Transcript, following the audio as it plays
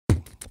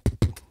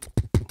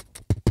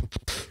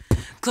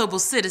Global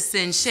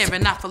citizen,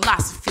 sharing our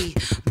philosophy.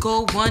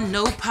 Goal 1,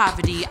 no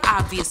poverty,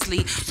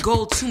 obviously.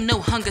 Goal 2, no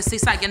hunger, say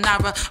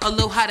sayonara.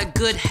 Aloha to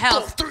good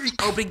health.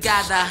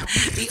 Obrigada.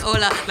 Y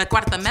hola, la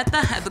cuarta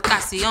meta,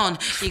 educación.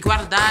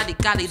 Igualdad y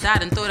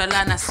calidad en toda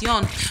la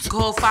nación.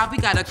 Goal 5, we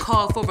gotta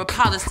call for a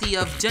policy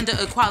of gender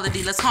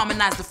equality. Let's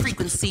harmonize the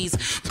frequencies.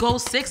 Goal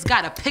 6,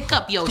 gotta pick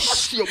up your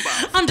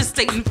I'm just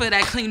stating for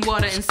that clean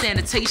water and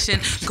sanitation.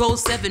 Goal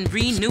 7,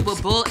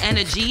 renewable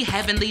energy.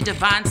 Heavenly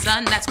divine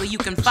sun, that's where you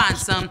can find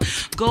some.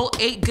 Goal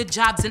 8, good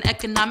jobs and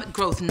economic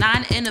growth.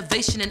 9,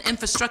 innovation and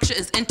infrastructure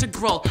is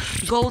integral.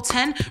 Goal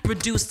 10,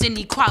 reduced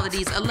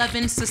inequalities.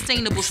 11,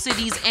 sustainable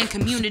cities and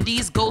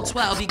communities. Goal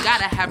 12, you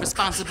gotta have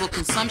responsible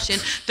consumption.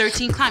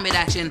 13, climate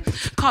action,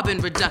 carbon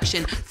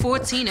reduction.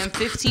 14 and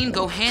 15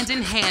 go hand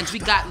in hand. We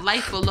got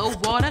life below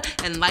water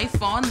and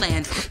life on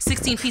land.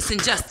 16, peace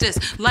and justice.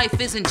 Life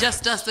isn't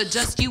just us, or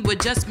just you, or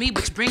just me,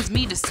 which brings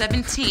me to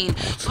 17.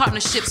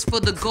 Partnerships for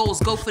the goals,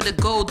 go for the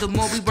gold. The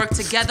more we work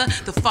together,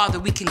 the farther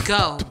we can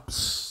go.